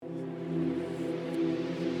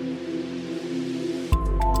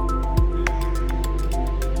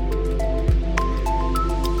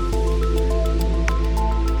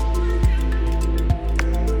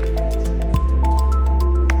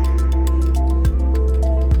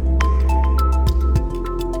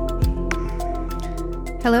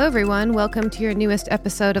Hello, everyone. Welcome to your newest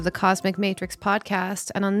episode of the Cosmic Matrix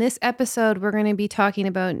podcast. And on this episode, we're going to be talking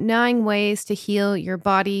about 9 ways to heal your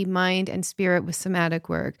body, mind, and spirit with somatic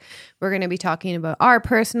work. We're going to be talking about our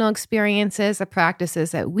personal experiences, the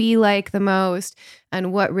practices that we like the most,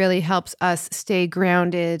 and what really helps us stay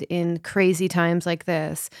grounded in crazy times like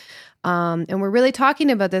this. And we're really talking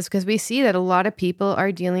about this because we see that a lot of people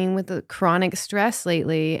are dealing with the chronic stress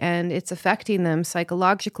lately, and it's affecting them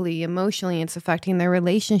psychologically, emotionally. It's affecting their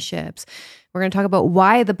relationships. We're going to talk about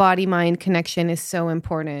why the body-mind connection is so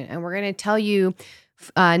important. And we're going to tell you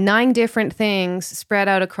 9 different things spread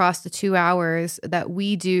out across the 2 hours that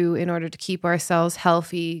we do in order to keep ourselves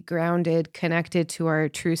healthy, grounded, connected to our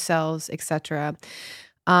true selves, etc.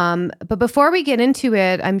 But before we get into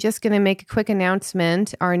it, I'm just going to make a quick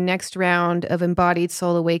announcement. Our next round of Embodied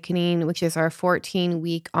Soul Awakening, which is our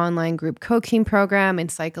 14-week online group coaching program in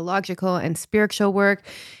psychological and spiritual work,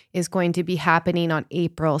 is going to be happening on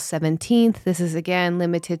April 17th. This is, again,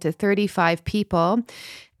 limited to 35 people.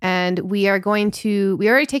 And we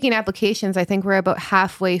already taking applications. I think we're about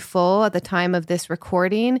halfway full at the time of this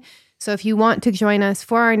recording. So if you want to join us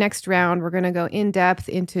for our next round, we're going to go in depth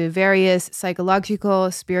into various psychological,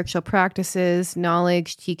 spiritual practices,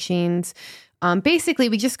 knowledge, teachings. Basically,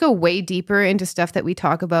 we just go way deeper into stuff that we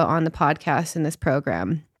talk about on the podcast in this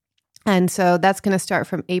program. And so that's going to start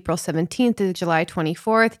from April 17th to July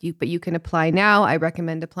 24th. But you can apply now. I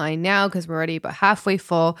recommend applying now because we're already about halfway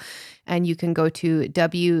full. And you can go to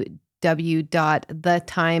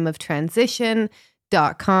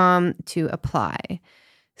www.thetimeoftransition.com to apply.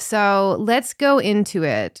 So let's go into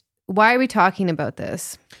it. Why are we talking about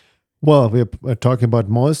this? Well, we're talking about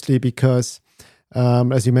mostly because,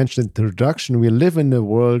 as you mentioned in the introduction, we live in a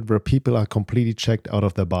world where people are completely checked out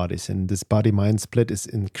of their bodies. And this body-mind split is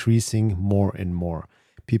increasing more and more.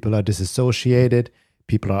 People are disassociated.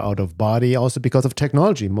 People are out of body, also because of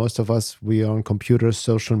technology. Most of us, we are on computers,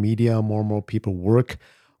 social media. More and more people work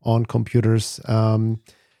on computers.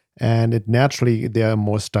 And it naturally, they are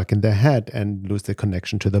more stuck in their head and lose their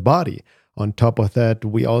connection to the body. On top of that,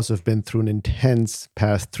 we also have been through an intense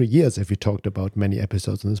past 3 years, if we talked about many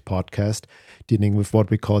episodes in this podcast, dealing with what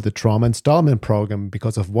we call the trauma installment program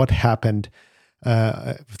because of what happened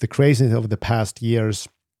with the craziness over the past years.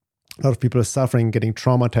 A lot of people are suffering, getting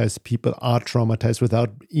traumatized. People are traumatized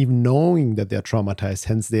without even knowing that they're traumatized.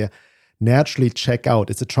 Hence, they naturally check out.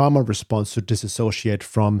 It's a trauma response to disassociate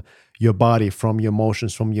from your body, from your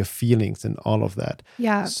emotions, from your feelings, and all of that.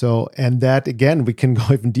 Yeah. So, and that, again, we can go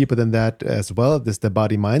even deeper than that as well. The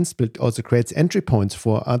body-mind split also creates entry points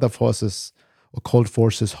for other forces, occult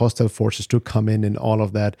forces, hostile forces to come in, and all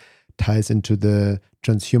of that ties into the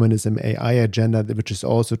transhumanism AI agenda, which is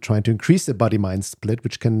also trying to increase the body-mind split,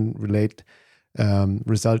 which can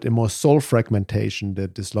result in more soul fragmentation, the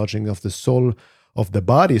dislodging of the soul of the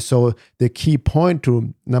body. So the key point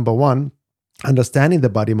to, number one, understanding the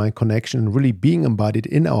body-mind connection and really being embodied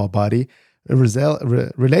in our body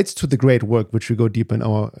relates to the great work, which we go deep in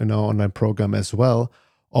our online program as well,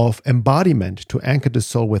 of embodiment to anchor the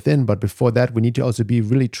soul within. But before that, we need to also be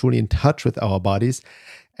really truly in touch with our bodies.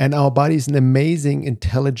 And our body is an amazing,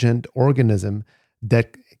 intelligent organism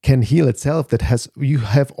that can heal itself, you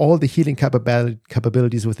have all the healing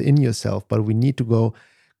capabilities within yourself, but we need to go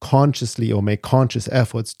consciously or make conscious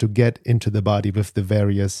efforts to get into the body with the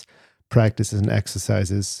various practices and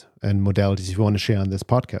exercises and modalities you want to share on this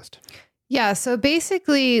podcast. Yeah, so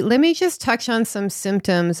basically, let me just touch on some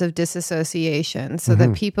symptoms of disassociation so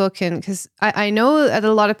that people can, because I know that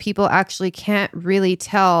a lot of people actually can't really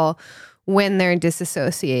tell when they're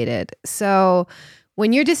disassociated. So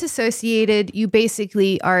when you're disassociated, you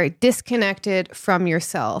basically are disconnected from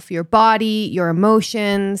yourself, your body, your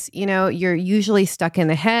emotions. You're usually stuck in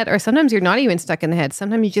the head, or sometimes you're not even stuck in the head.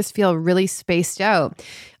 Sometimes you just feel really spaced out.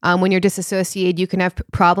 When you're disassociated, you can have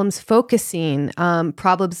problems focusing,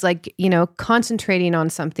 problems like, concentrating on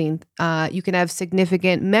something. You can have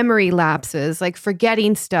significant memory lapses, like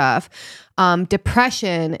forgetting stuff.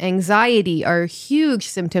 Depression, anxiety are huge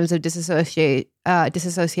symptoms of disassociation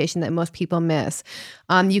that most people miss.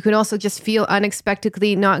 You can also just feel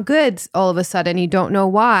unexpectedly not good all of a sudden. You don't know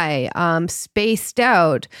why. Spaced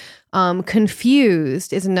out.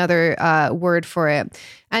 Confused is another word for it.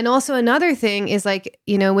 And also another thing is like,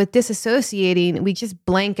 with disassociating, we just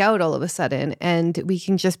blank out all of a sudden and we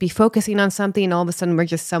can just be focusing on something and all of a sudden we're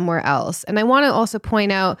just somewhere else. And I want to also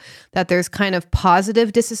point out that there's kind of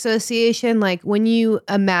positive disassociation, like when you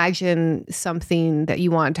imagine something that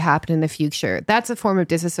you want to happen in the future, that's a form of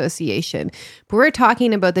disassociation. But we're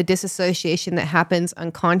talking about the disassociation that happens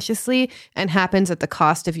unconsciously and happens at the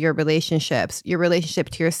cost of your relationships, your relationship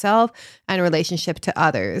to yourself and relationship to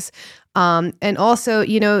others. And also,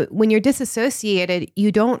 when you're disassociated,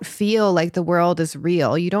 you don't feel like the world is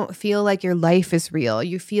real. You don't feel like your life is real.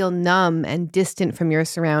 You feel numb and distant from your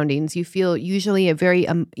surroundings. You feel usually a very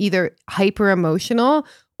either hyper emotional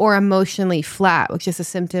or emotionally flat, which is a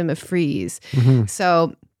symptom of freeze. Mm-hmm.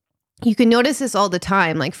 So you can notice this all the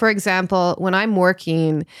time. Like, for example, when I'm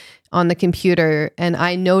working on the computer and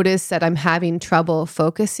I notice that I'm having trouble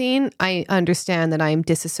focusing, I understand that I'm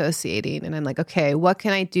disassociating. And I'm like, okay, what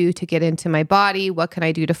can I do to get into my body? What can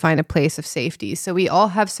I do to find a place of safety? So we all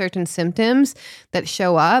have certain symptoms that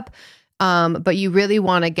show up. But you really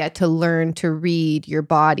want to get to learn to read your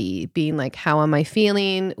body, being like, how am I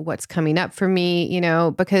feeling? What's coming up for me?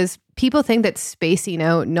 Because people think that spacing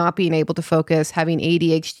out, not being able to focus, having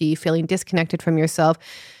ADHD, feeling disconnected from yourself.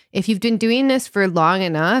 If you've been doing this for long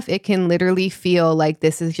enough, it can literally feel like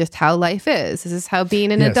this is just how life is. This is how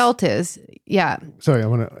being an adult is. Yeah. Sorry, I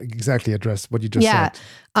want to exactly address what you just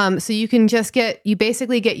said. So you can just you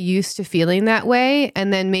basically get used to feeling that way.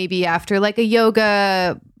 And then maybe after like a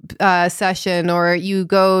yoga session, or you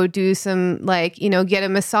go do some get a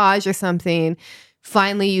massage or something,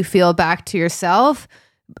 finally you feel back to yourself.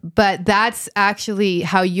 But that's actually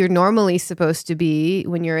how you're normally supposed to be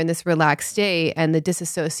when you're in this relaxed state, and the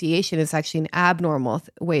disassociation is actually an abnormal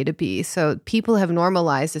way to be. So people have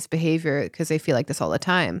normalized this behavior because they feel like this all the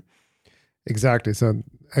time. Exactly. So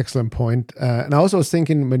excellent point. And I also was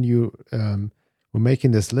thinking when you were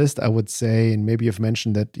making this list, I would say, and maybe you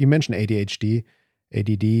mentioned ADHD,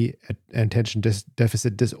 ADD, attention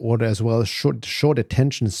deficit disorder, as well as short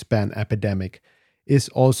attention span epidemic, is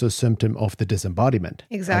also a symptom of the disembodiment.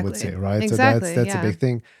 Exactly. I would say, right? Exactly. So that's a big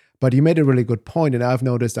thing. But you made a really good point, and I've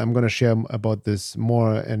noticed, I'm going to share about this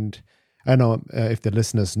more, and I don't know if the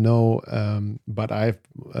listeners know, but I've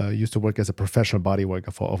used to work as a professional body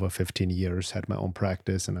worker for over 15 years, had my own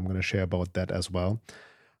practice, and I'm going to share about that as well.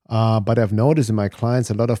 But I've noticed in my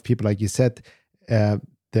clients, a lot of people, like you said,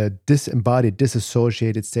 the disembodied,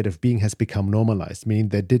 disassociated state of being has become normalized, meaning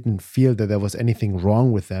they didn't feel that there was anything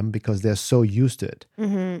wrong with them because they're so used to it,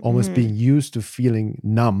 almost being used to feeling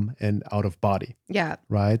numb and out of body. Yeah.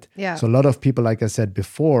 Right? Yeah. So a lot of people, like I said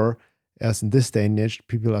before, as in this day and age,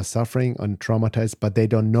 people are suffering and traumatized, but they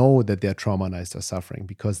don't know that they're traumatized or suffering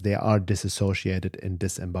because they are disassociated and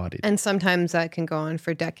disembodied. And sometimes that can go on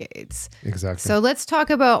for decades. Exactly. So let's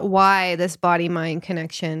talk about why this body-mind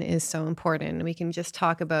connection is so important. We can just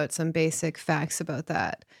talk about some basic facts about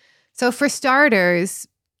that. So for starters,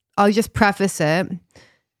 I'll just preface it.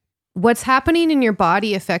 What's happening in your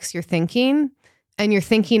body affects your thinking, and your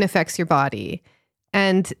thinking affects your body.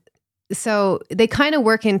 And so they kind of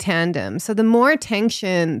work in tandem. So the more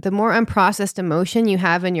tension, the more unprocessed emotion you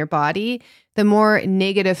have in your body, the more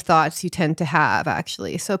negative thoughts you tend to have,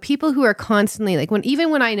 actually. So people who are constantly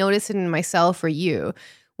even when I notice it in myself or you,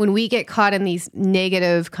 when we get caught in these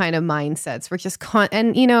negative kind of mindsets, we're just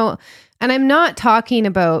and I'm not talking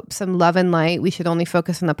about some love and light, we should only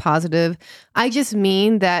focus on the positive. I just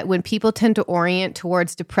mean that when people tend to orient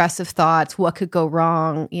towards depressive thoughts, what could go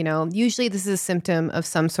wrong, usually this is a symptom of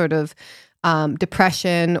some sort of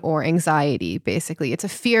depression or anxiety, basically. It's a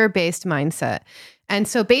fear-based mindset. And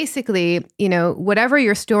so basically, whatever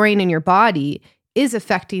you're storing in your body is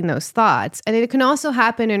affecting those thoughts. And it can also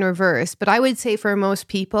happen in reverse. But I would say for most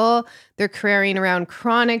people, they're carrying around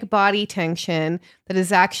chronic body tension that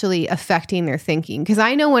is actually affecting their thinking. Because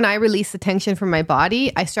I know when I release the tension from my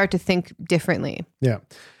body, I start to think differently. Yeah,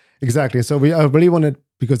 exactly. So I really want to,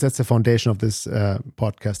 because that's the foundation of this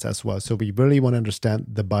podcast as well. So we really want to understand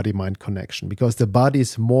the body-mind connection, because the body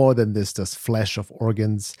is more than this flesh of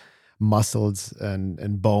organs, muscles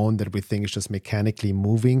and bone that we think is just mechanically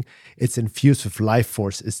moving. It's infused with life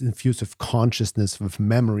force. It's infused with consciousness, with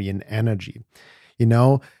memory and energy.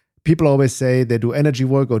 People always say they do energy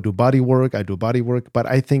work or do body work. I do body work, but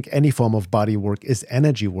I think any form of body work is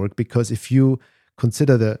energy work, because if you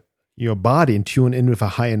consider your body and tune in with a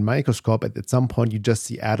high-end microscope, at some point you just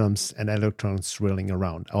see atoms and electrons swirling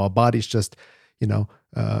around. Our body is just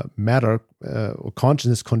matter or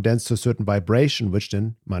consciousness condensed to a certain vibration, which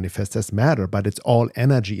then manifests as matter, but it's all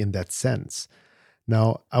energy in that sense.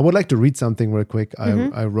 Now, I would like to read something real quick.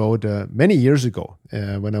 I wrote many years ago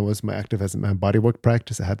when I was active as my bodywork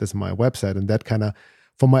practice. I had this on my website, and that kind of,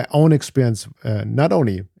 from my own experience, not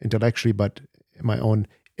only intellectually, but my own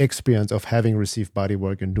experience of having received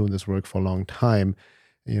bodywork and doing this work for a long time,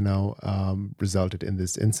 resulted in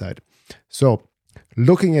this insight. So,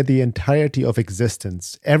 looking at the entirety of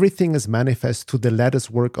existence, everything is manifest to the lattice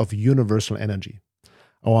work of universal energy.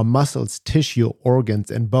 Our muscles, tissue,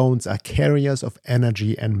 organs, and bones are carriers of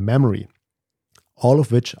energy and memory, all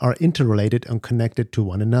of which are interrelated and connected to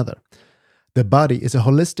one another. The body is a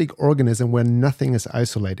holistic organism where nothing is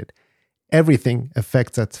isolated. Everything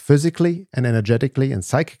affects us physically and energetically and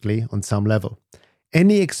psychically on some level.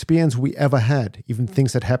 Any experience we ever had, even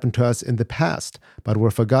things that happened to us in the past but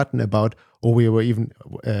were forgotten about or we were even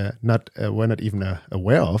not even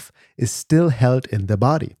aware of, is still held in the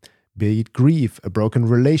body. Be it grief, a broken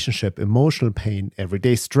relationship, emotional pain,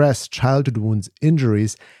 everyday stress, childhood wounds,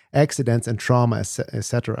 injuries, accidents, and trauma,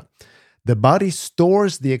 etc. The body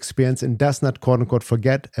stores the experience and does not, quote unquote,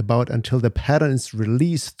 forget about until the pattern is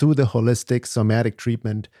released through the holistic somatic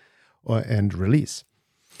treatment and release.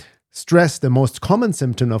 Stress, the most common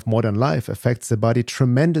symptom of modern life, affects the body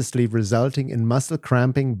tremendously, resulting in muscle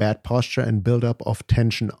cramping, bad posture, and buildup of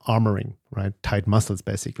tension armoring, right? Tight muscles,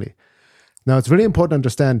 basically. Now, it's really important to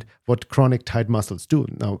understand what chronic tight muscles do.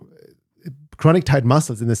 Now, chronic tight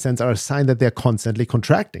muscles, in a sense, are a sign that they're constantly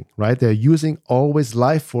contracting, right? They're using always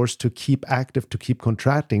life force to keep active, to keep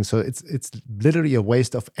contracting. So it's literally a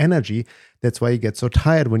waste of energy. That's why you get so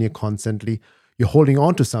tired when you're holding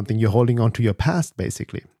on to something. You're holding on to your past,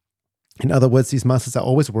 basically. In other words, these muscles are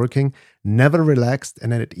always working, never relaxed,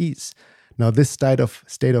 and at ease. Now, this state of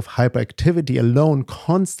hyperactivity alone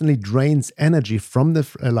constantly drains energy from the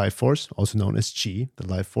life force, also known as chi, the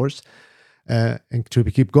life force, and to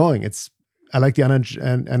keep going. I like the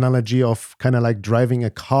analogy of kind of like driving a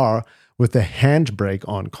car with the handbrake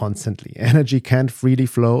on constantly. Energy can't freely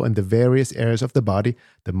flow, and the various areas of the body,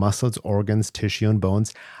 the muscles, organs, tissue, and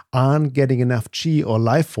bones, aren't getting enough chi or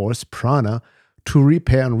life force, prana, to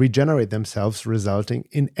repair and regenerate themselves, resulting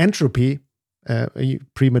in entropy, a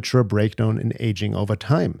premature breakdown and aging over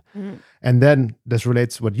time. Mm. And then this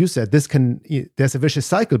relates to what you said. There's a vicious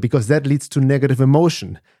cycle because that leads to negative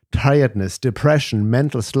emotion, tiredness, depression,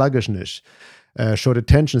 mental sluggishness, short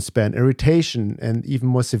attention span, irritation, and even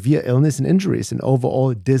more severe illness and injuries, and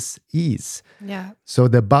overall dis-ease. Yeah. So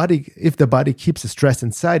if the body keeps the stress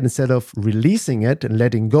inside instead of releasing it and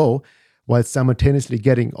letting go, while simultaneously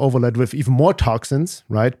getting overloaded with even more toxins,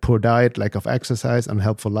 right? Poor diet, lack of exercise,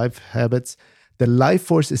 unhelpful life habits, the life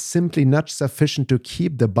force is simply not sufficient to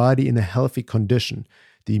keep the body in a healthy condition.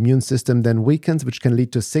 The immune system then weakens, which can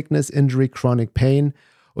lead to sickness, injury, chronic pain,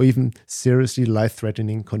 or even seriously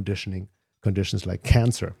life-threatening conditions like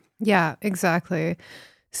cancer. Yeah, exactly.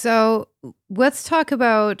 So let's talk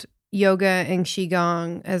about yoga and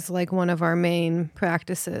qigong as like one of our main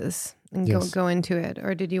practices and go into it.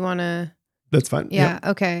 Or did you want to? That's fine. Yeah. Yep.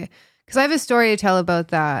 Okay. Because I have a story to tell about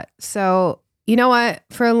that. So you know what?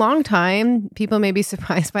 For a long time, people may be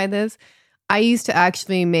surprised by this. I used to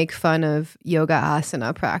actually make fun of yoga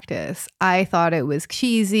asana practice. I thought it was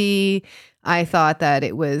cheesy. I thought that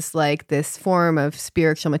it was like this form of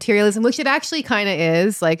spiritual materialism, which it actually kind of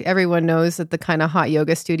is. Like everyone knows that the kind of hot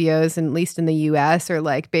yoga studios, and at least in the US, are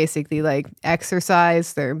like basically like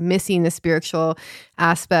exercise. They're missing the spiritual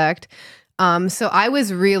aspect. So I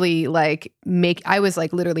was really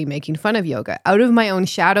literally making fun of yoga out of my own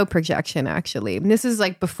shadow projection, actually. And this is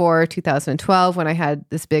like before 2012 when I had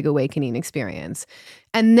this big awakening experience.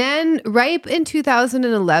 And then right in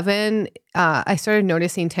 2011, I started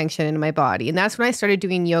noticing tension in my body. And that's when I started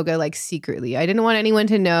doing yoga like secretly. I didn't want anyone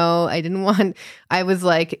to know. I was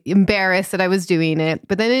like embarrassed that I was doing it.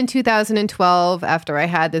 But then in 2012, after I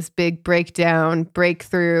had this big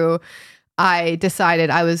breakthrough, I decided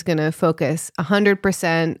I was going to focus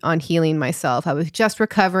 100% on healing myself. I was just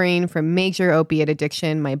recovering from major opiate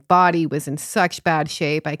addiction. My body was in such bad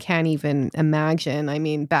shape. I can't even imagine. I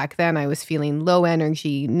mean, back then I was feeling low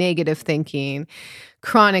energy, negative thinking,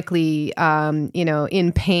 chronically,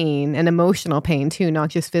 in pain and emotional pain too, not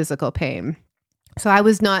just physical pain. So I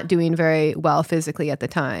was not doing very well physically at the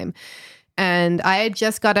time. And I had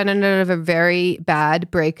just gotten out of a very bad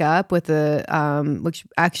breakup with which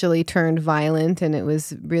actually turned violent, and it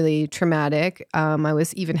was really traumatic. I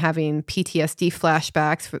was even having PTSD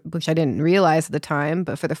flashbacks, which I didn't realize at the time,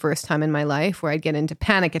 but for the first time in my life, where I'd get into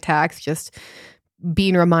panic attacks just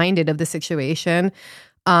being reminded of the situation.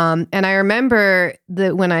 And I remember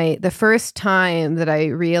the first time that I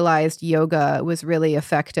realized yoga was really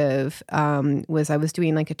effective was I was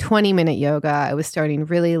doing like a 20-minute yoga. I was starting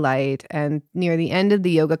really light, and near the end of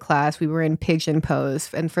the yoga class, we were in pigeon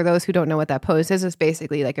pose. And for those who don't know what that pose is, it's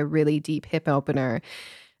basically like a really deep hip opener.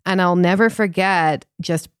 And I'll never forget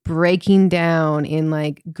just breaking down in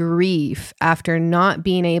like grief after not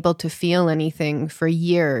being able to feel anything for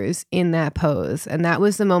years in that pose. And that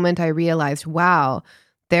was the moment I realized, wow,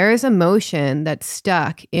 there's emotion that's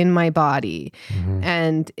stuck in my body.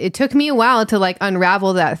 And it took me a while to like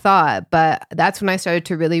unravel that thought, but that's when I started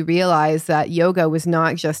to really realize that yoga was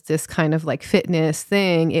not just this kind of like fitness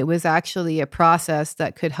thing. It was actually a process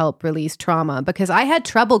that could help release trauma, because I had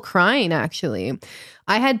trouble crying, actually.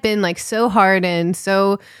 I had been like so hardened,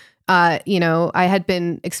 I had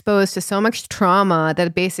been exposed to so much trauma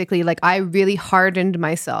that basically like I really hardened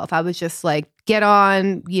myself. I was just like, get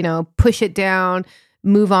on, push it down,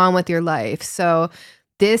 move on with your life. So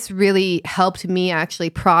this really helped me actually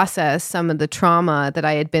process some of the trauma that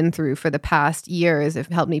I had been through for the past years.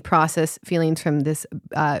 It helped me process feelings from this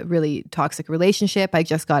really toxic relationship I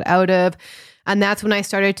just got out of. And that's when I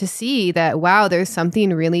started to see that, wow, there's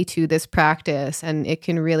something really to this practice, and it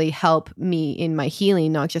can really help me in my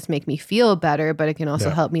healing, not just make me feel better, but it can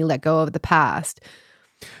also help me let go of the past.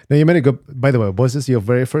 Now, you meant to go, by the way, was this your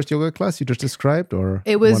very first yoga class you just described? Or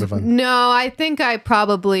it was, no, I think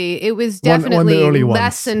it was definitely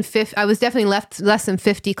less than 50. I was definitely less than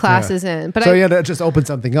 50 classes in. But that just opened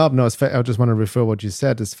something up. No, I just want to refer what you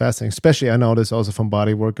said. It's fascinating. Especially, I know this also from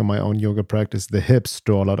body work and my own yoga practice. The hips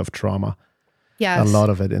store a lot of trauma. Yes. A lot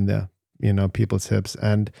of it in there, people's hips.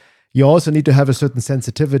 And you also need to have a certain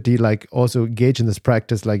sensitivity, like also engage in this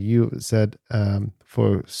practice, like you said,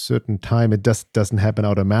 for a certain time. It just doesn't happen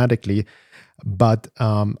automatically. But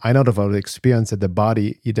I know from experience that the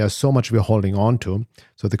body, there's so much we're holding on to.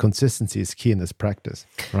 So the consistency is key in this practice,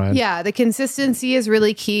 right? Yeah, the consistency is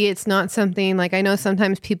really key. It's not something like, I know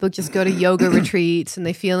sometimes people just go to yoga retreats and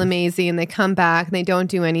they feel amazing and they come back and they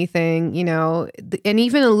don't do anything, and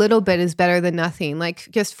even a little bit is better than nothing. Like,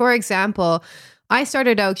 just for example, I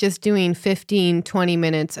started out just doing 15, 20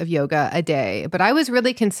 minutes of yoga a day, but I was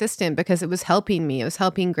really consistent because it was helping me. It was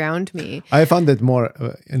helping ground me. I found that more,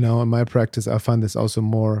 in my practice, I find this also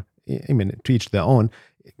more, to each their own.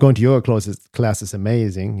 Going to yoga class is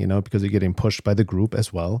amazing, because you're getting pushed by the group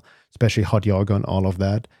as well, especially hot yoga and all of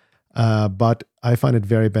that. But I find it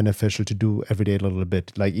very beneficial to do every day a little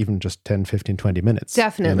bit, like even just 10, 15, 20 minutes.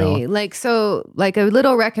 Definitely. Like a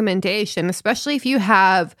little recommendation, especially if you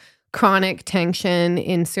have chronic tension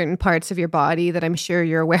in certain parts of your body that I'm sure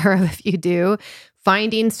you're aware of if you do,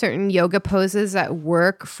 finding certain yoga poses that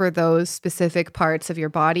work for those specific parts of your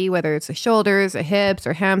body, whether it's the shoulders, the hips,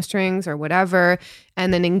 or hamstrings, or whatever,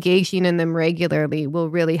 and then engaging in them regularly will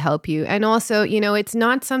really help you. And also, it's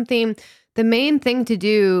not something... The main thing to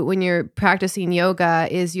do when you're practicing yoga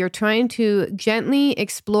is you're trying to gently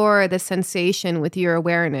explore the sensation with your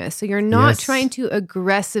awareness. So you're not trying to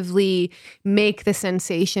aggressively make the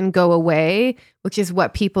sensation go away, which is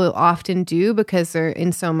what people often do because they're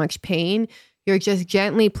in so much pain. You're just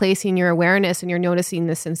gently placing your awareness and you're noticing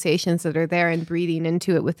the sensations that are there and breathing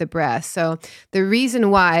into it with the breath. So the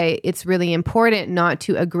reason why it's really important not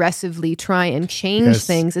to aggressively try and change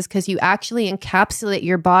things is because you actually encapsulate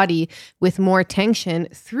your body with more tension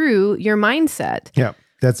through your mindset. Yeah,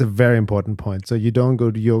 that's a very important point. So you don't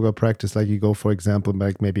go to yoga practice like you go, for example,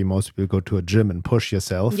 like maybe most people go to a gym and push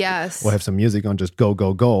yourself. Yes. Or have some music on, just go,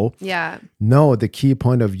 go, go. Yeah. No, the key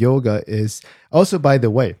point of yoga is also, by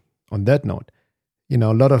the way, on that note, a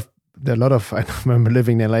lot of I remember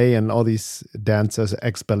living in LA and all these dancers,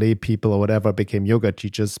 ex-ballet people or whatever became yoga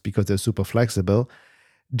teachers because they're super flexible.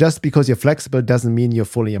 Just because you're flexible doesn't mean you're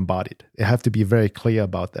fully embodied. You have to be very clear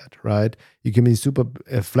about that, right? You can be super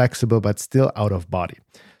flexible, but still out of body.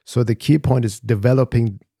 So the key point is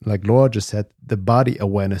developing, like Laura just said, the body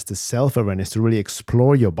awareness, the self-awareness to really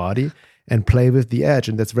explore your body and play with the edge.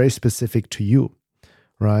 And that's very specific to you.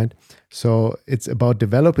 Right? So it's about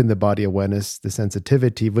developing the body awareness, the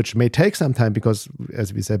sensitivity, which may take some time because,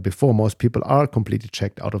 as we said before, most people are completely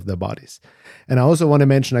checked out of their bodies. And I also want to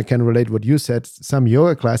mention, I can relate what you said, some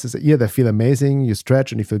yoga classes, they feel amazing, you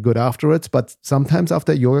stretch and you feel good afterwards, but sometimes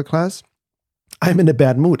after a yoga class, I'm in a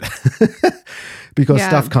bad mood because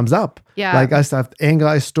stuff comes up. Yeah. Like I have anger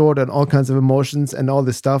I stored and all kinds of emotions and all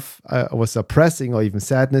this stuff I was suppressing, or even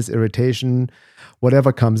sadness, irritation,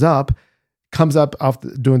 whatever comes up after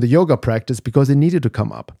doing the yoga practice because it needed to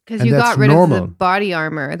come up. Because you got rid of the body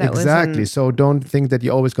armor that was exactly. So don't think that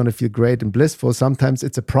you're always going to feel great and blissful. Sometimes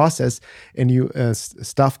it's a process, and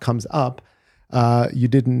stuff comes up. You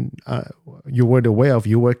weren't aware of.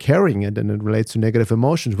 You were carrying it, and it relates to negative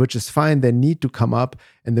emotions, which is fine. They need to come up,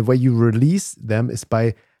 and the way you release them is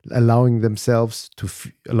by allowing yourself to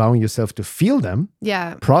feel them,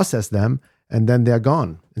 process them. And then they're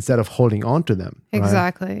gone instead of holding on to them.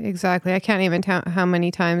 Exactly. I can't even count how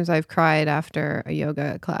many times I've cried after a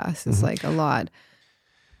yoga class. It's like a lot.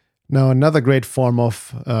 Now, another great form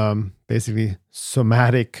of basically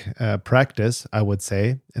somatic practice, I would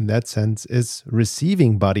say, in that sense, is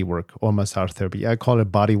receiving body work or massage therapy. I call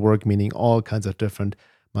it body work, meaning all kinds of different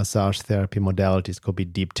massage therapy modalities. Could be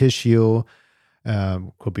deep tissue,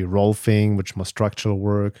 could be rolfing, which is more structural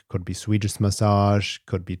work, could be Swedish massage,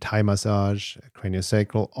 could be Thai massage,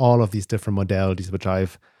 craniosacral, all of these different modalities, which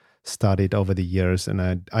I've studied over the years, and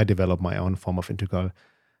I developed my own form of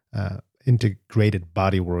integrated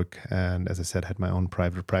body work. And as I said, had my own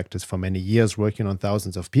private practice for many years, working on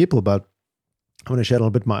thousands of people. But I want to share a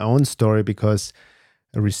little bit my own story, because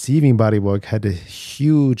receiving body work had a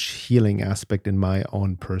huge healing aspect in my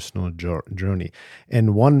own personal journey.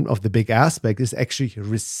 And one of the big aspects is actually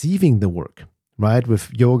receiving the work, right?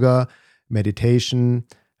 With yoga, meditation,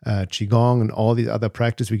 qigong, and all these other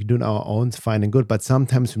practices we can do on our own, it's fine and good. But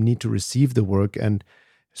sometimes we need to receive the work, and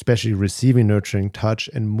especially receiving nurturing touch,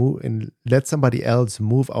 and move and let somebody else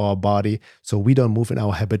move our body so we don't move in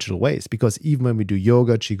our habitual ways. Because even when we do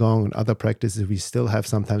yoga, qigong, and other practices, we still have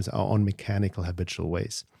sometimes our own mechanical habitual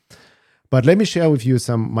ways. But let me share with you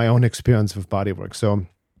my own experience with body work. So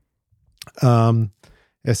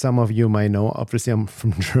as some of you might know, obviously I'm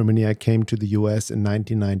from Germany. I came to the US in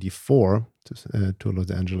 1994 to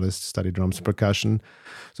Los Angeles to study drums percussion.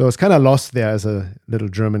 So I was kind of lost there as a little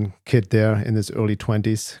German kid there in his early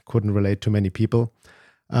 20s. Couldn't relate to many people.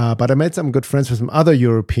 But I made some good friends with some other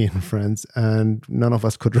European friends, and none of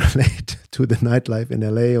us could relate to the nightlife in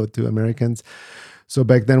LA or to Americans. So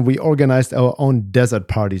back then we organized our own desert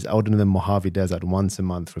parties out in the Mojave Desert once a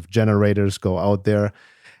month with generators, go out there.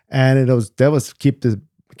 And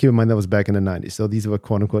keep in mind, that was back in the 90s. So these were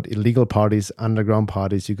quote unquote illegal parties, underground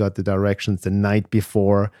parties. You got the directions the night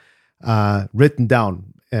before written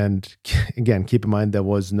down. And again, keep in mind, there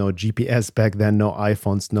was no GPS back then, no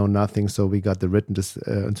iPhones, no nothing. So we got the written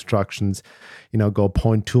instructions, go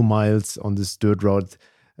 0.2 miles on this dirt road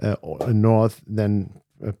north, then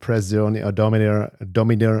press zero on the odometer,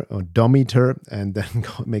 and then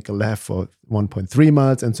go make a left for 1.3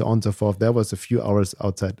 miles, and so on and so forth. That was a few hours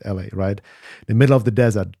outside LA, right? In the middle of the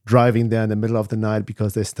desert, driving there in the middle of the night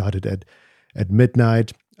because they started at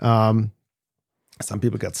midnight. Some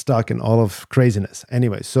people got stuck in all of craziness.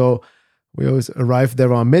 Anyway, so we always arrived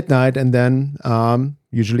there around midnight, and then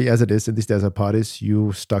usually, as it is in these desert parties,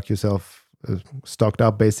 you stocked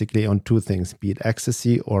up basically on two things, be it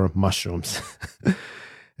ecstasy or mushrooms.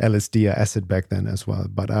 LSD or acid back then as well.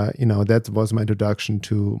 But, that was my introduction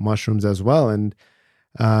to mushrooms as well. And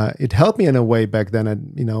it helped me in a way back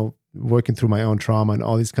then, working through my own trauma and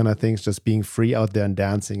all these kind of things, just being free out there and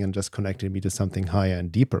dancing, and just connected me to something higher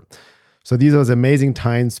and deeper. So these were amazing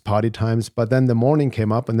times, party times. But then the morning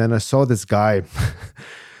came up, and then I saw this guy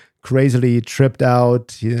crazily tripped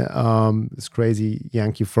out, this crazy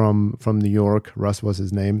Yankee from New York. Russ was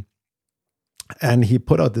his name. And he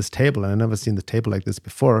put out this table, and I've never seen the table like this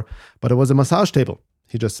before, but it was a massage table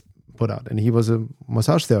he just put out. And he was a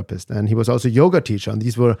massage therapist, and he was also a yoga teacher. And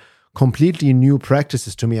these were completely new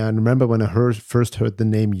practices to me. I remember when I first heard the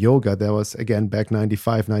name yoga, that was, again, back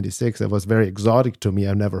 95, 96. That was very exotic to me.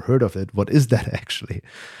 I've never heard of it. What is that actually?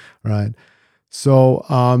 Right. So,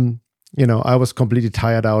 I was completely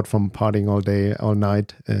tired out from partying all day, all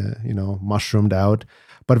night, mushroomed out,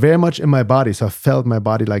 but very much in my body. So I felt my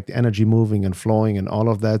body, like the energy moving and flowing and all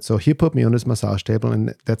of that. So he put me on this massage table,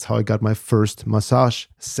 and that's how I got my first massage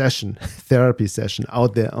session, therapy session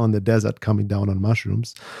out there on the desert, coming down on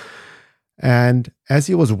mushrooms. And as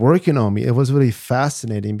he was working on me, it was really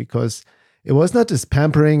fascinating, because it was not just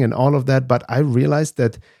pampering and all of that, but I realized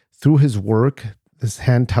that through his work, his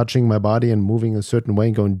hand touching my body and moving a certain way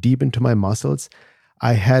and going deep into my muscles,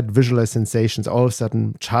 I had visualized sensations. All of a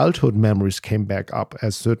sudden, childhood memories came back up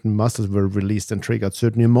as certain muscles were released and triggered.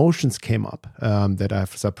 Certain emotions came up that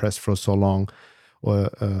I've suppressed for so long, or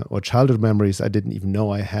childhood memories I didn't even know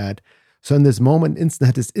I had. So in this moment, I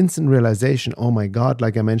had this instant realization, oh my God,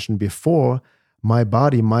 like I mentioned before, my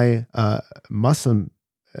body, my muscle,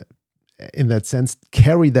 in that sense,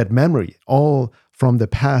 carry that memory all from the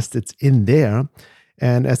past. It's in there.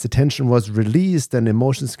 And as the tension was released and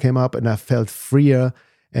emotions came up, and I felt freer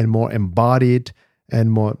and more embodied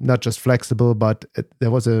and more, not just flexible, but there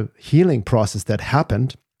was a healing process that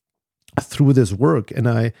happened through this work. And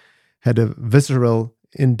I had a visceral,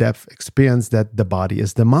 in-depth experience that the body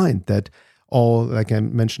is the mind, that all, like I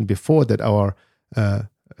mentioned before, that our,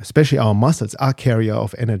 especially our muscles, are carrier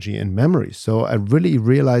of energy and memory. So I really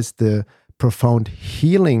realized the profound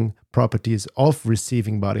healing properties of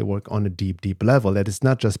receiving body work on a deep, deep level. That it's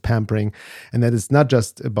not just pampering, and that it's not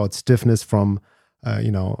just about stiffness from,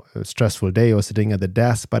 a stressful day or sitting at the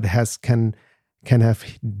desk, but can have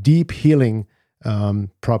deep healing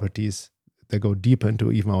properties that go deeper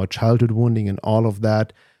into even our childhood wounding and all of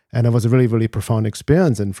that. And it was a really, really profound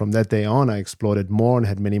experience. And from that day on, I explored it more and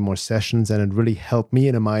had many more sessions. And it really helped me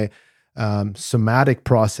in my somatic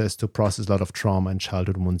process to process a lot of trauma and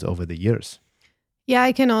childhood wounds over the years. Yeah,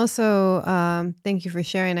 I can also, thank you for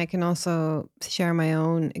sharing. I can also share my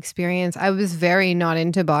own experience. I was very not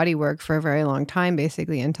into body work for a very long time,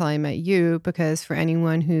 basically, until I met you, because for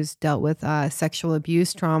anyone who's dealt with sexual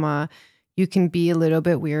abuse trauma, you can be a little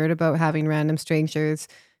bit weird about having random strangers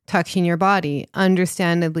touching your body,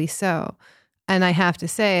 understandably so. And I have to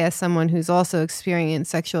say, as someone who's also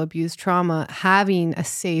experienced sexual abuse trauma, having a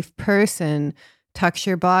safe person touch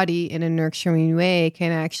your body in a nurturing way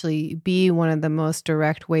can actually be one of the most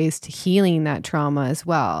direct ways to healing that trauma as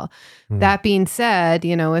well. That being said,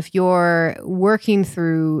 if you're working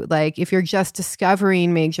through, if you're just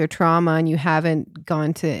discovering major trauma and you haven't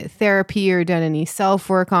gone to therapy or done any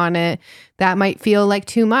self-work on it, that might feel like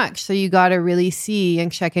too much. So you got to really see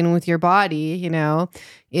and check in with your body,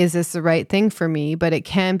 is this the right thing for me? But it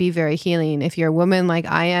can be very healing. If you're a woman like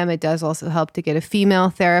I am, it does also help to get a female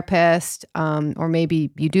therapist, or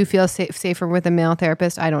maybe you do feel safer with a male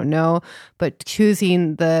therapist. I don't know, but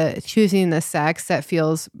choosing the sex that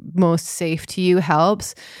feels most safe to you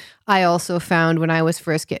helps. I also found when I was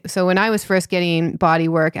first getting body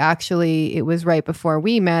work, actually, it was right before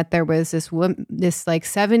we met. There was this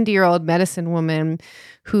 70-year-old medicine woman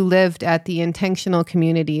who lived at the intentional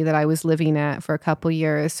community that I was living at for a couple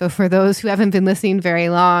years. So for those who haven't been listening very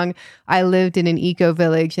long, I lived in an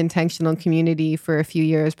eco-village intentional community for a few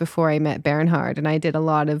years before I met Bernhard. And I did a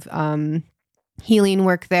lot of healing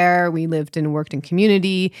work there. We lived and worked in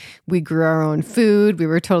community. We grew our own food. We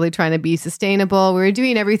were totally trying to be sustainable. We were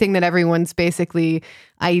doing everything that everyone's basically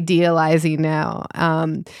idealizing now.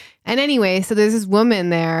 And anyway, so there's this woman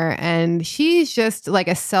there, and she's just like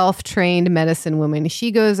a self-trained medicine woman. She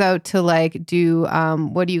goes out to do,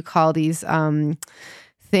 what do you call these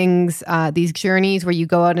things, these journeys where you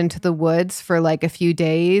go out into the woods for a few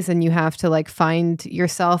days and you have to find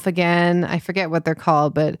yourself again. I forget what they're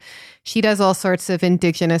called, but she does all sorts of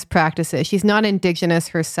indigenous practices. She's not indigenous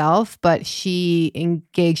herself, but she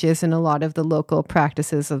engages in a lot of the local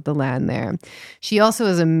practices of the land there. She also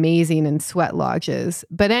is amazing in sweat lodges.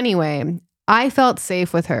 But anyway, I felt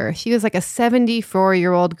safe with her. She was like a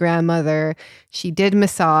 74-year-old grandmother. She did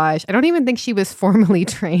massage. I don't even think she was formally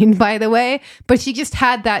trained, by the way, but she just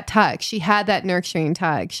had that touch. She had that nurturing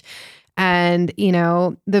touch. And,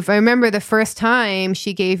 I remember the first time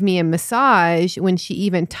she gave me a massage, when she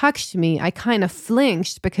even touched me, I kind of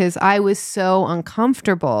flinched because I was so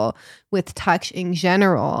uncomfortable with touch in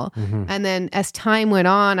general. Mm-hmm. And then as time went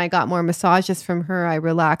on, I got more massages from her. I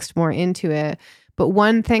relaxed more into it. But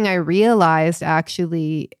one thing I realized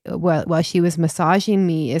actually while she was massaging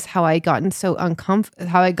me is how I gotten so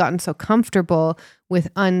comfortable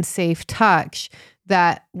with unsafe touch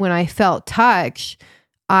that when I felt touch,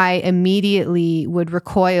 I immediately would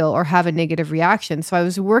recoil or have a negative reaction. So I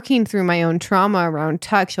was working through my own trauma around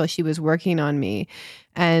touch while she was working on me.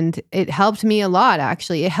 And it helped me a lot,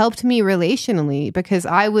 actually. It helped me relationally because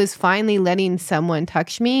I was finally letting someone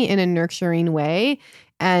touch me in a nurturing way.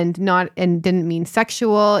 And didn't mean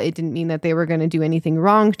sexual. It didn't mean that they were going to do anything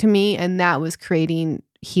wrong to me. And that was creating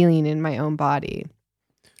healing in my own body.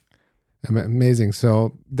 Amazing.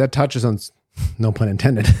 So that touches on, no pun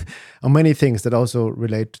intended, on many things that also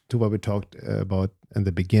relate to what we talked about in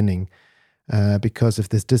the beginning. Because of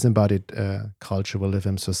this disembodied culture we live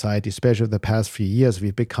in society, especially the past few years,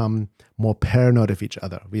 we've become more paranoid of each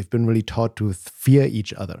other. We've been really taught to fear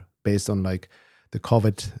each other based on the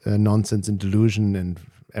COVID nonsense and delusion, and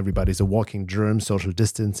everybody's a walking germ, social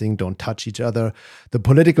distancing, don't touch each other. The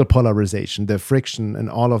political polarization, the friction, and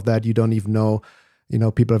all of that, you don't even know.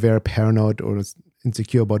 People are very paranoid or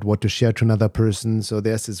insecure about what to share to another person. So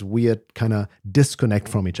there's this weird kind of disconnect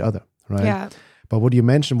from each other, right? Yeah. But what you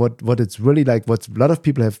mentioned, what it's really like, what a lot of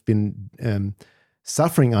people have been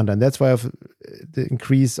suffering under, and that's why the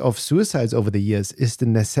increase of suicides over the years is the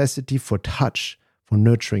necessity for touch, for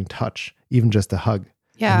nurturing touch, even just a hug.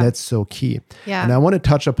 Yeah. And that's so key. Yeah. And I want to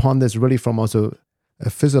touch upon this really from also a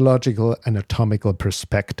physiological, anatomical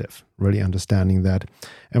perspective, really understanding that.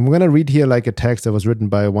 And we're going to read here a text that was written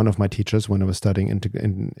by one of my teachers when I was studying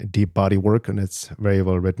in deep body work, and it's very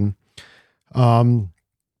well written.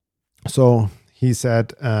 So he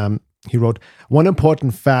said, he wrote, one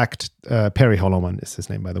important fact, Perry Holloman is his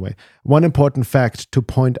name, by the way. One important fact to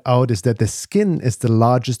point out is that the skin is the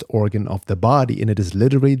largest organ of the body, and it is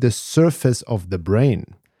literally the surface of the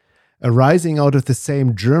brain. Arising out of the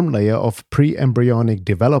same germ layer of pre-embryonic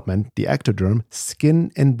development, the ectoderm,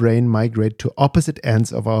 skin and brain migrate to opposite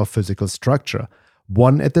ends of our physical structure,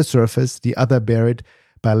 one at the surface, the other buried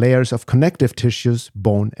by layers of connective tissues,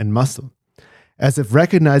 bone, and muscle. As if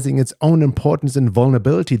recognizing its own importance and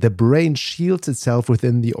vulnerability, the brain shields itself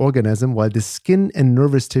within the organism, while the skin and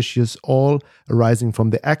nervous tissues, all arising from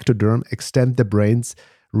the ectoderm, extend the brain's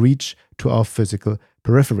reach to our physical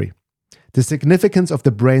periphery. The significance of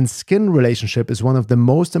the brain-skin relationship is one of the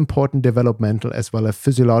most important developmental as well as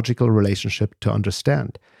physiological relationship to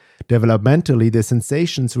understand. Developmentally, the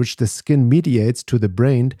sensations which the skin mediates to the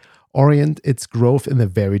brain orient its growth in a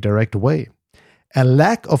very direct way. A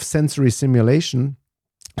lack of sensory stimulation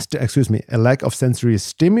in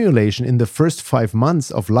the first 5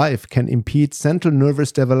 months of life can impede central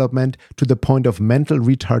nervous development to the point of mental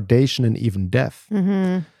retardation and even death.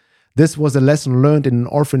 Mm-hmm. This was a lesson learned in an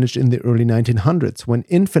orphanage in the early 1900s, when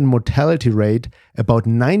infant mortality rate, about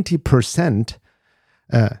 90%,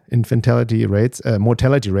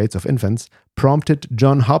 mortality rates of infants, prompted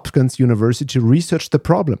Johns Hopkins University to research the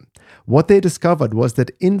problem. What they discovered was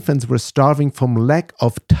that infants were starving from lack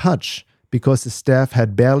of touch because the staff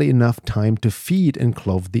had barely enough time to feed and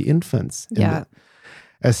clothe the infants.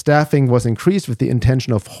 As staffing was increased with the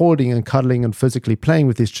intention of holding and cuddling and physically playing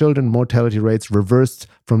with these children, mortality rates reversed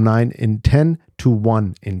from 9 in 10 to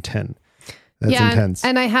 1 in 10. That's intense.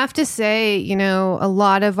 And I have to say, a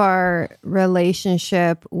lot of our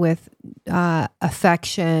relationship with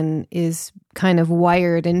affection is kind of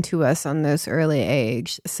wired into us on this early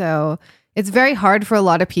age. So it's very hard for a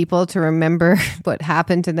lot of people to remember what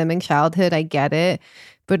happened to them in childhood. I get it.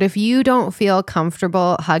 But if you don't feel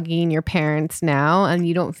comfortable hugging your parents now and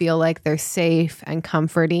you don't feel like they're safe and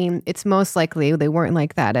comforting, it's most likely they weren't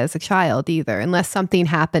like that as a child either, unless something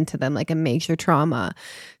happened to them, like a major trauma.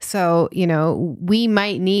 So, we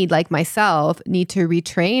might need, like myself, need to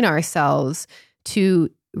retrain ourselves to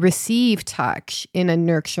receive touch in a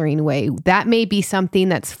nurturing way. That may be something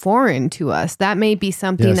that's foreign to us. That may be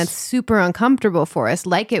something that's super uncomfortable for us,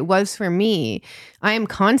 like it was for me. I am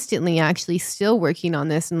constantly actually still working on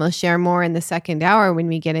this, and we'll share more in the second hour when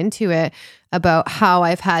we get into it about how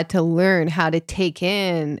I've had to learn how to take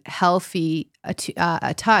in healthy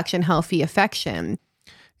touch and healthy affection.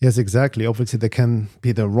 Yes, exactly. Obviously, there can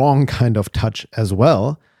be the wrong kind of touch as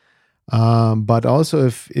well. But also,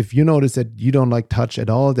 if you notice that you don't like touch at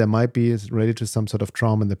all, there might be related to some sort of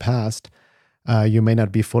trauma in the past you may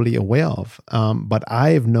not be fully aware of. But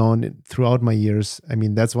I've known throughout my years,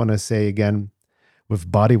 that's when I say again,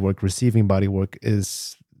 with bodywork, receiving bodywork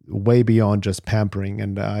is way beyond just pampering.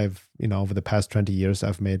 And I've, over the past 20 years,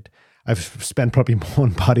 I've spent probably more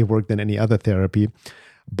on bodywork than any other therapy.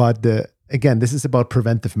 But again, this is about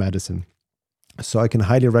preventive medicine. So I can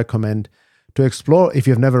highly recommend to explore, if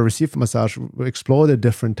you've never received massage, explore the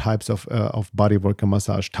different types of bodywork and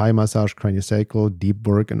massage, Thai massage, craniosacral, deep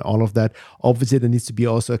work, and all of that. Obviously, there needs to be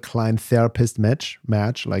also a client-therapist match,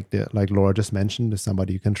 like Laura just mentioned,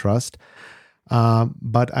 somebody you can trust.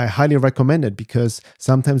 But I highly recommend it because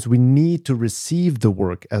sometimes we need to receive the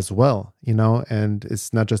work as well, and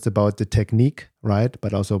it's not just about the technique, right?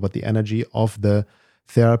 But also about the energy of the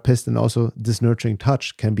therapist, and also this nurturing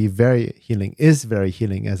touch can be very healing, is very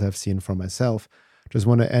healing, as I've seen for myself. Just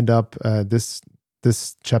want to end up this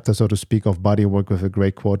chapter, so to speak, of bodywork with a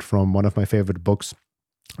great quote from one of my favorite books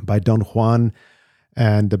by Don Juan,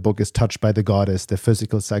 and the book is Touched by the Goddess, the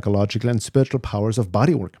Physical, Psychological, and Spiritual Powers of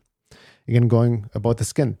Bodywork. Again, going about the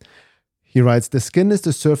skin. He writes, "The skin is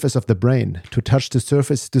the surface of the brain. To touch the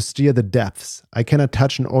surface is to steer the depths. I cannot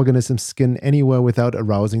touch an organism's skin anywhere without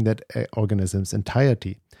arousing that organism's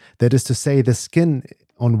entirety. That is to say, the skin is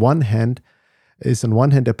on one hand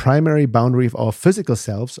a primary boundary of our physical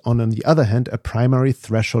selves, on the other hand, a primary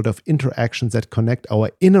threshold of interactions that connect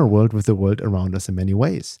our inner world with the world around us in many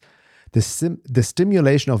ways. The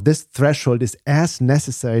stimulation of this threshold is as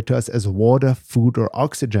necessary to us as water, food, or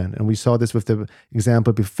oxygen." And we saw this with the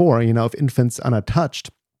example before, if infants are not touched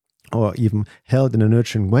or even held in a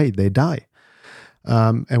nurturing way, they die.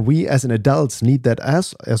 And we as an adults need that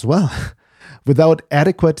as well. Without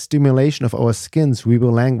adequate stimulation of our skins, we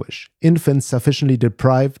will languish. Infants sufficiently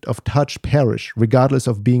deprived of touch perish, regardless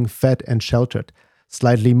of being fed and sheltered.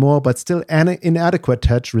 Slightly more, but still inadequate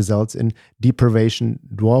touch results in deprivation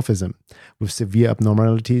dwarfism, with severe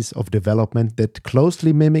abnormalities of development that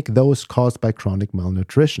closely mimic those caused by chronic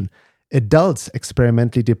malnutrition. Adults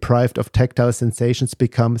experimentally deprived of tactile sensations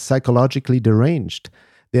become psychologically deranged.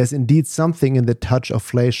 There's indeed something in the touch of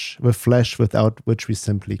flesh without which we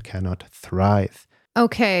simply cannot thrive.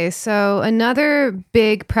 Okay, so another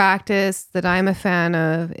big practice that I'm a fan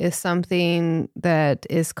of is something that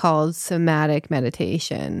is called somatic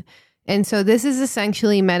meditation. And so this is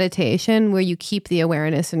essentially meditation where you keep the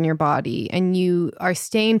awareness in your body and you are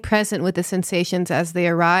staying present with the sensations as they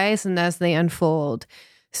arise and as they unfold.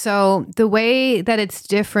 So the way that it's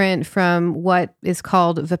different from what is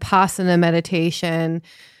called Vipassana meditation,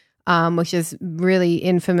 which is really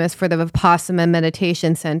infamous for the Vipassana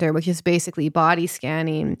Meditation Center, which is basically body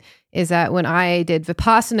scanning, is that when I did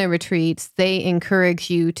Vipassana retreats, they encourage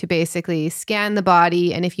you to basically scan the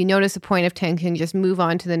body. And if you notice a point of tension, just move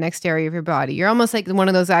on to the next area of your body. You're almost like one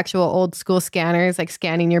of those actual old school scanners, like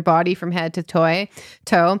scanning your body from head to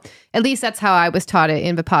toe. At least that's how I was taught it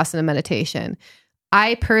in Vipassana meditation.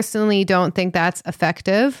 I personally don't think that's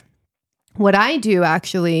effective. What I do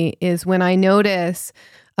actually is when I notice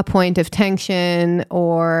a point of tension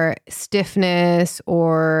or stiffness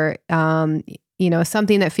or,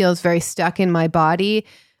 something that feels very stuck in my body,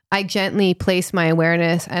 I gently place my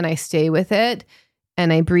awareness and I stay with it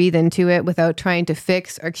and I breathe into it without trying to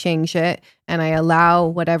fix or change it. And I allow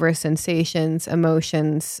whatever sensations,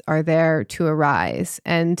 emotions are there to arise.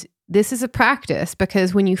 And this is a practice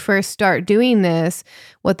because when you first start doing this,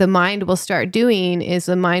 what the mind will start doing is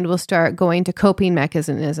the mind will start going to coping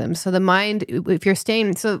mechanisms. So the mind, if you're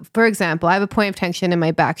staying, so for example, I have a point of tension in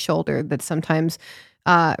my back shoulder that sometimes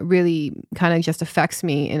really kind of just affects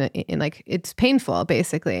me in like, it's painful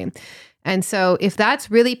basically. And so if that's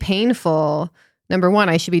really painful, number one,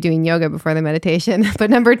 I should be doing yoga before the meditation. But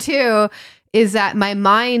number two, is that my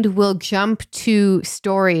mind will jump to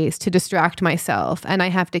stories to distract myself. And I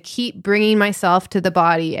have to keep bringing myself to the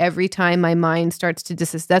body every time my mind starts to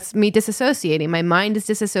that's me disassociating. My mind is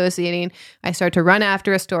disassociating. I start to run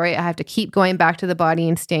after a story. I have to keep going back to the body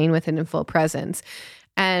and staying with it in full presence.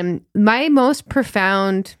 And my most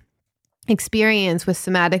profound experience with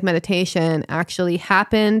somatic meditation actually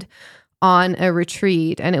happened on a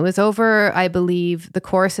retreat. And it was over, I believe, the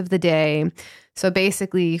course of the day. So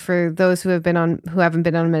basically, for those who haven't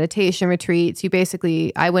been on meditation retreats,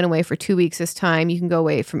 I went away for 2 weeks this time. You can go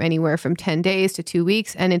away from anywhere from 10 days to 2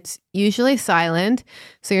 weeks, and it's usually silent.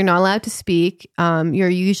 So you're not allowed to speak. You're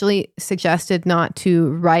usually suggested not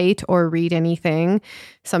to write or read anything.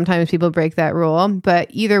 Sometimes people break that rule, but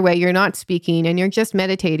either way, you're not speaking and you're just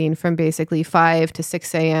meditating from basically 5 to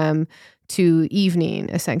 6 a.m. to evening,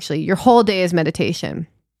 essentially. Your whole day is meditation.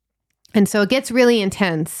 And so it gets really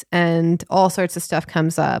intense and all sorts of stuff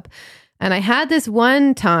comes up. And I had this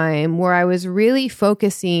one time where I was really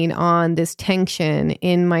focusing on this tension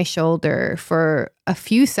in my shoulder for a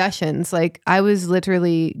few sessions. Like I was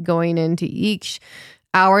literally going into each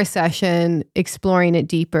hour session, exploring it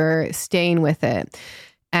deeper, staying with it.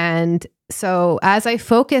 And so as I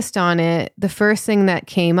focused on it, the first thing that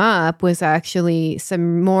came up was actually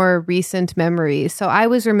some more recent memories. So I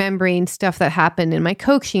was remembering stuff that happened in my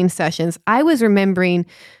coaching sessions. I was remembering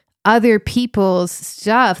other people's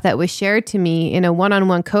stuff that was shared to me in a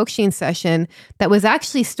one-on-one coaching session that was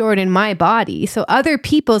actually stored in my body. So other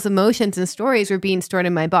people's emotions and stories were being stored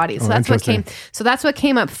in my body. So that's what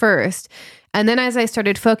came up first. And then as I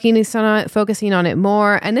started focusing on it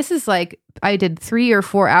more, and this is like, I did 3 or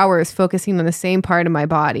 4 hours focusing on the same part of my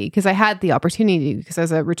body because I had the opportunity, because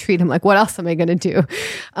as a retreat, I'm like, what else am I going to do?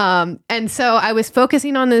 And so I was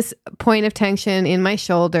focusing on this point of tension in my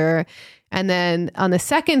shoulder. And then on the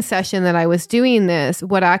second session that I was doing this,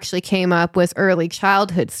 what actually came up was early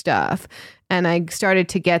childhood stuff. And I started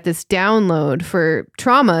to get this download for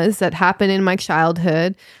traumas that happened in my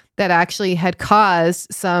childhood that actually had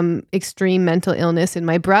caused some extreme mental illness in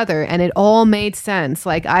my brother. And it all made sense.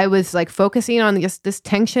 Like I was like focusing on just this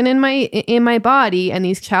tension in my body, and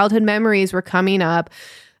these childhood memories were coming up,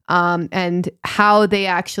 and how they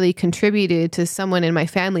actually contributed to someone in my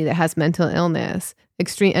family that has mental illness,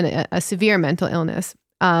 a severe mental illness.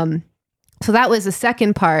 So that was the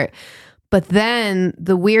second part. But then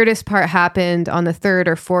the weirdest part happened on the third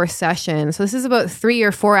or fourth session. So this is about 3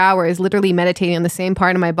 or 4 hours, literally meditating on the same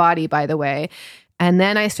part of my body, by the way. And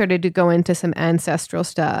then I started to go into some ancestral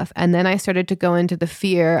stuff. And then I started to go into the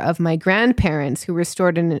fear of my grandparents who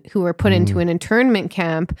were put into an internment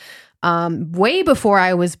camp way before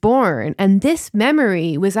I was born. And this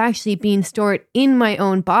memory was actually being stored in my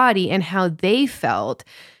own body and how they felt.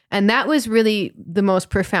 And that was really the most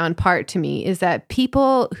profound part to me, is that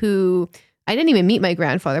people who, I didn't even meet my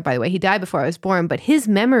grandfather, by the way, he died before I was born, but his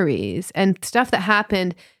memories and stuff that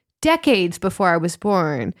happened decades before I was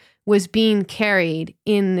born was being carried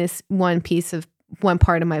in this one piece of one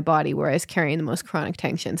part of my body where I was carrying the most chronic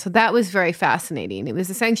tension. So that was very fascinating. It was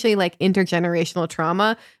essentially like intergenerational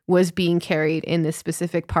trauma was being carried in this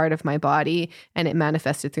specific part of my body, and it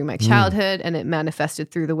manifested through my childhood, and it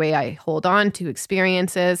manifested through the way I hold on to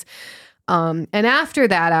experiences. And after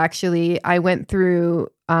that, actually, I went through,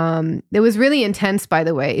 it was really intense, by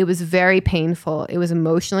the way. It was very painful. It was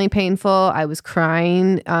emotionally painful. I was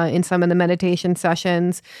crying in some of the meditation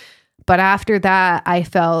sessions. But after that, I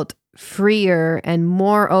felt freer and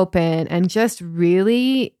more open and just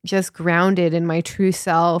really just grounded in my true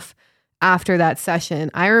self after that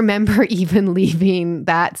session. I remember even leaving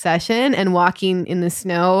that session and walking in the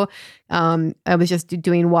snow. I was just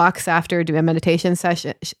doing walks after doing a meditation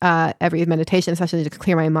session, every meditation session to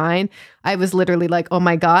clear my mind. I was literally like, oh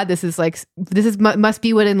my God, this must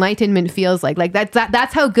be what enlightenment feels like. Like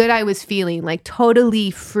that's how good I was feeling, like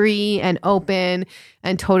totally free and open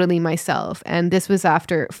and totally myself. And this was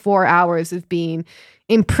after 4 hours of being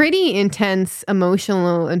in pretty intense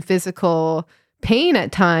emotional and physical pain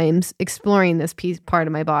at times, exploring this part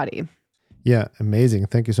of my body. Yeah, amazing.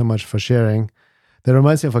 Thank you so much for sharing. That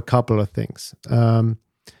reminds me of a couple of things.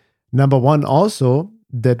 Number one, also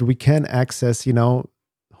that we can access,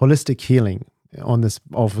 holistic healing on this,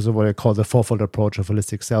 also what I call the fourfold approach of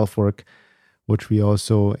holistic self-work, which we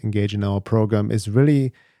also engage in our program, is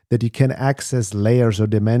really that you can access layers or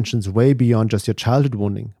dimensions way beyond just your childhood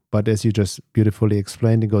wounding. But as you just beautifully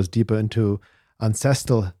explained, it goes deeper into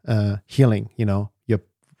ancestral healing.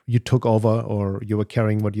 You took over, or you were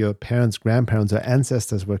carrying what your parents, grandparents, or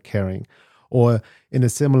ancestors were carrying. Or in a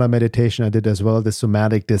similar meditation I did as well, the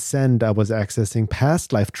somatic descent, I was accessing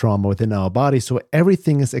past life trauma within our body. So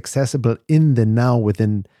everything is accessible in the now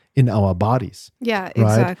in our bodies. Yeah, right?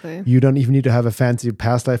 exactly. You don't even need to have a fancy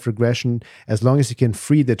past life regression. As long as you can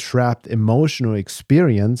free the trapped emotional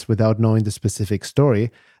experience without knowing the specific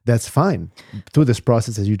story, that's fine through this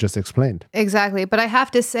process as you just explained. Exactly. But I have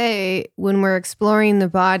to say, when we're exploring the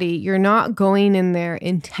body, you're not going in there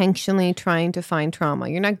intentionally trying to find trauma.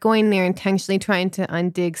 You're not going there intentionally trying to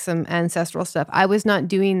undig some ancestral stuff. I was not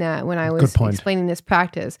doing that when I was explaining this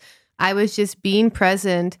practice. I was just being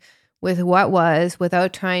present with what was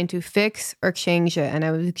without trying to fix or change it. And I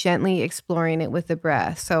was gently exploring it with the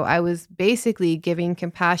breath. So I was basically giving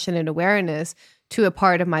compassionate awareness to a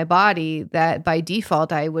part of my body that by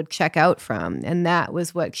default I would check out from. And that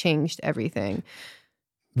was what changed everything.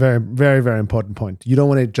 Very, very, very important point. You don't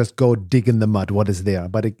want to just go dig in the mud, what is there,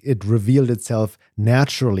 but it revealed itself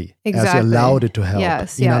naturally as you allowed it to help.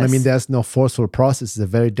 Yes, you know what I mean? There's no forceful process. It's a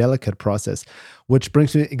very delicate process, which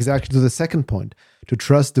brings me exactly to the second point, to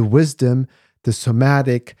trust the wisdom, the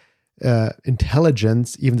somatic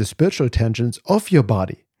intelligence, even the spiritual intelligence of your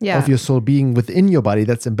body, of your soul being within your body,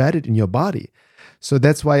 that's embedded in your body. So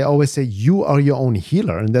that's why I always say you are your own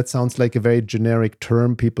healer. And that sounds like a very generic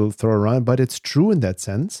term people throw around, but it's true in that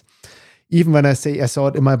sense. Even when I saw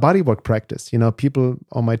it in my bodywork practice, people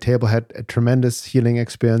on my table had tremendous healing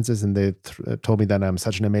experiences, and they told me that I'm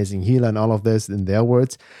such an amazing healer and all of this in their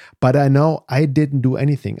words. But I know I didn't do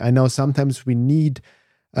anything. I know sometimes we need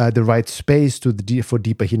the right space for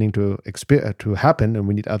deeper healing to happen, and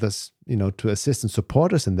we need others, to assist and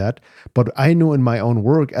support us in that. But I knew in my own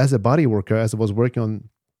work as a body worker, as I was working on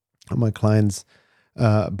my client's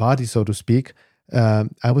body, so to speak,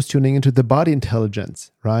 I was tuning into the body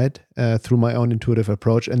intelligence, right, through my own intuitive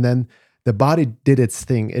approach, and then the body did its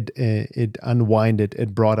thing. It unwinded.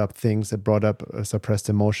 It brought up things. It brought up suppressed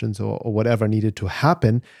emotions or whatever needed to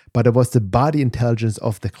happen. But it was the body intelligence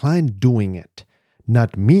of the client doing it,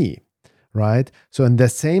 not me, right? So in the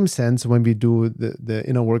same sense, when we do the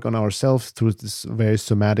inner work on ourselves through this very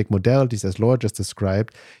somatic modalities, as Laura just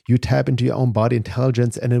described, you tap into your own body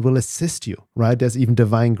intelligence and it will assist you, right? There's even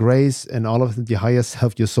divine grace and all of the higher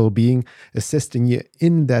self, your soul being, assisting you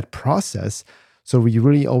in that process. So we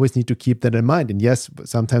really always need to keep that in mind. And yes,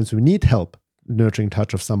 sometimes we need help, nurturing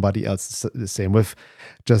touch of somebody else. The same with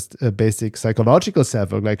just a basic psychological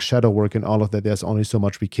self-work, like shadow work and all of that. There's only so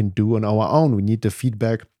much we can do on our own. We need the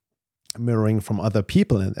feedback, mirroring from other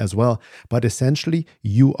people as well. But essentially,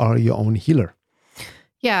 you are your own healer.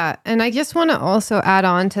 Yeah. And I just want to also add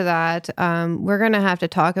on to that. We're going to have to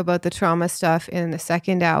talk about the trauma stuff in the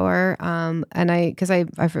second hour. Because I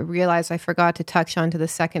realized I forgot to touch on to the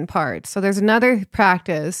second part. So there's another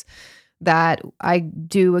practice that I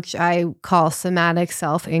do, which I call somatic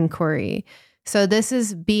self-inquiry. So this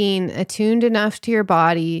is being attuned enough to your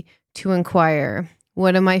body to inquire,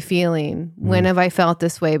 what am I feeling? When have I felt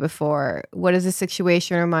this way before? What does the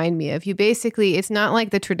situation remind me of? It's not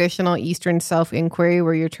like the traditional Eastern self-inquiry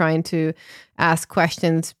where you're trying to ask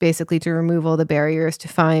questions basically to remove all the barriers to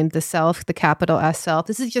find the self, the capital S self.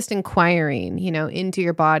 This is just inquiring, into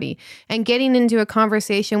your body and getting into a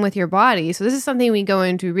conversation with your body. So this is something we go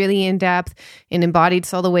into really in depth in Embodied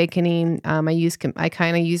Soul Awakening. I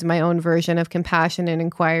kind of use my own version of compassion and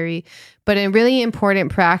inquiry. But a really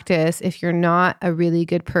important practice, if you're not a really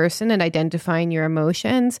good person at identifying your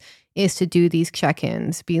emotions, is to do these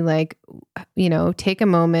check-ins. Be like, take a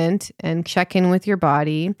moment and check in with your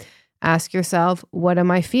body. Ask yourself, what am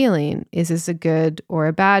I feeling? Is this a good or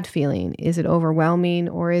a bad feeling? Is it overwhelming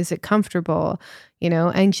or is it comfortable?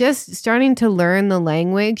 And just starting to learn the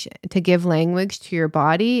language, to give language to your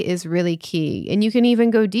body is really key. And you can even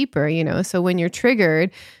go deeper, So when you're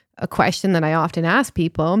triggered, a question that I often ask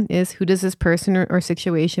people is, who does this person or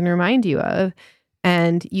situation remind you of?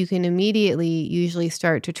 And you can immediately usually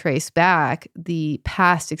start to trace back the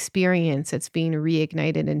past experience that's being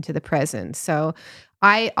reignited into the present. So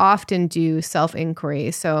I often do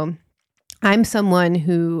self-inquiry. So I'm someone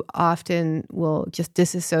who often will just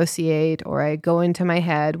disassociate, or I go into my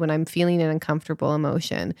head when I'm feeling an uncomfortable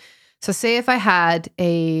emotion. So say if I had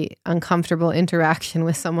a uncomfortable interaction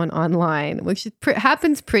with someone online, which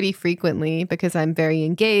happens pretty frequently because I'm very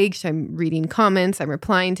engaged, I'm reading comments, I'm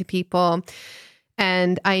replying to people.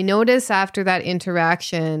 And I notice after that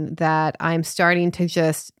interaction that I'm starting to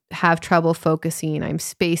just have trouble focusing. I'm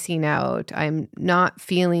spacing out. I'm not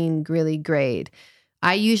feeling really great.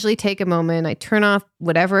 I usually take a moment, I turn off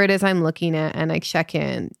whatever it is I'm looking at, and I check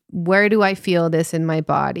in. Where do I feel this in my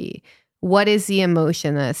body? What is the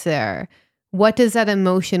emotion that's there? What does that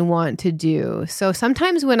emotion want to do? So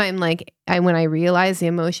sometimes when when I realize the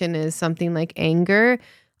emotion is something like anger,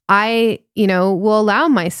 I, will allow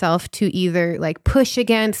myself to either push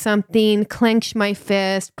against something, clench my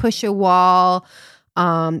fist, push a wall.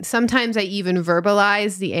 Sometimes I even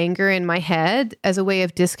verbalize the anger in my head as a way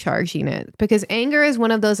of discharging it, because anger is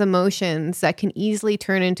one of those emotions that can easily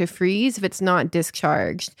turn into freeze if it's not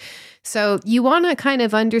discharged. So you want to kind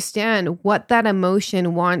of understand what that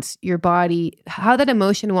emotion wants your body, how that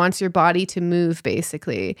emotion wants your body to move,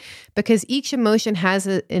 basically, because each emotion has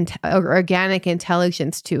an organic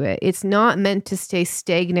intelligence to it. It's not meant to stay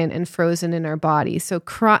stagnant and frozen in our body. So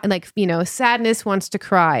sadness wants to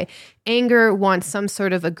cry. Anger wants some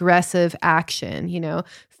sort of aggressive action,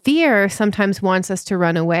 Fear sometimes wants us to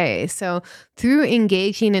run away. So through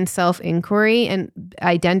engaging in self-inquiry and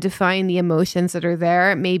identifying the emotions that are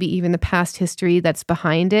there, maybe even the past history that's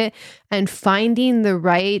behind it, and finding the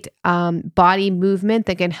right body movement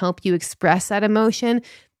that can help you express that emotion,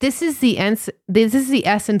 this is the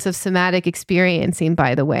essence of somatic experiencing,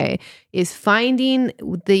 by the way, is finding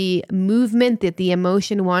the movement that the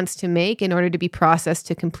emotion wants to make in order to be processed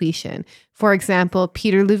to completion. For example,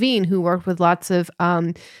 Peter Levine, who worked with lots of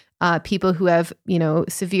people who have,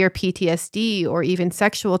 severe PTSD or even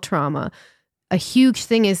sexual trauma, a huge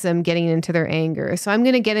thing is them getting into their anger. So I'm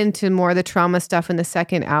going to get into more of the trauma stuff in the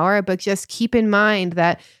second hour, but just keep in mind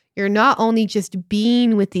that you're not only just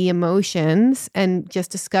being with the emotions and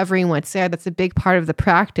just discovering what's there, that's a big part of the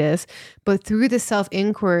practice, but through the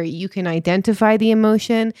self-inquiry, you can identify the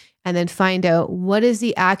emotion and then find out what is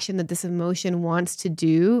the action that this emotion wants to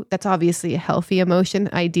do. That's obviously a healthy emotion,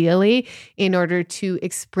 ideally, in order to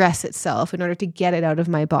express itself, in order to get it out of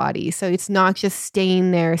my body. So it's not just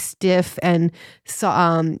staying there stiff and,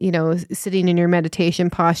 sitting in your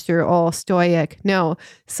meditation posture, all stoic. No,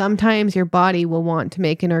 sometimes your body will want to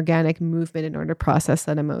make an organic movement in order to process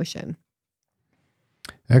that emotion.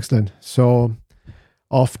 Excellent. So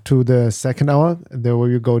off to the second hour, there where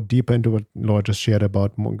you go deeper into what Laura just shared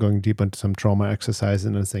about going deeper into some trauma exercise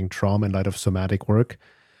and saying trauma in light of somatic work.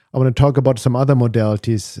 I want to talk about some other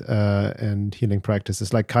modalities and healing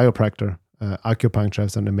practices like chiropractor, acupuncture. I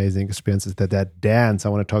have some amazing experiences that dance. I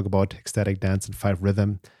want to talk about ecstatic dance and 5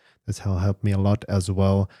 rhythm. That's helped me a lot as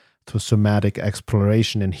well to somatic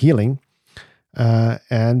exploration and healing.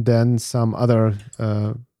 And then some other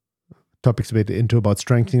topics we get into about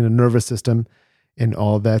strengthening the nervous system and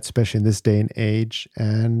all that, especially in this day and age.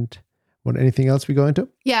 And anything else we go into?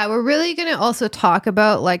 Yeah, we're really going to also talk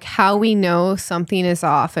about how we know something is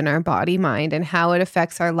off in our body, mind, and how it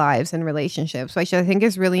affects our lives and relationships, which I think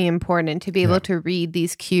is really important to be able to read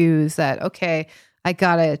these cues that, okay, I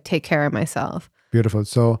got to take care of myself. Beautiful.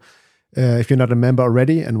 So if you're not a member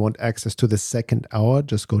already and want access to the second hour,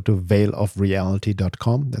 just go to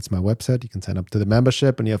veilofreality.com. That's my website. You can sign up to the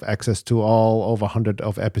membership and you have access to all over 100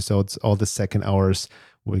 of episodes, all the second hours.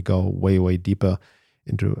 We go way, way deeper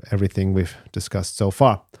into everything we've discussed so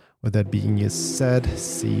far. With that being said,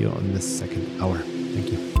 see you on the second hour.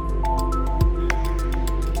 Thank you.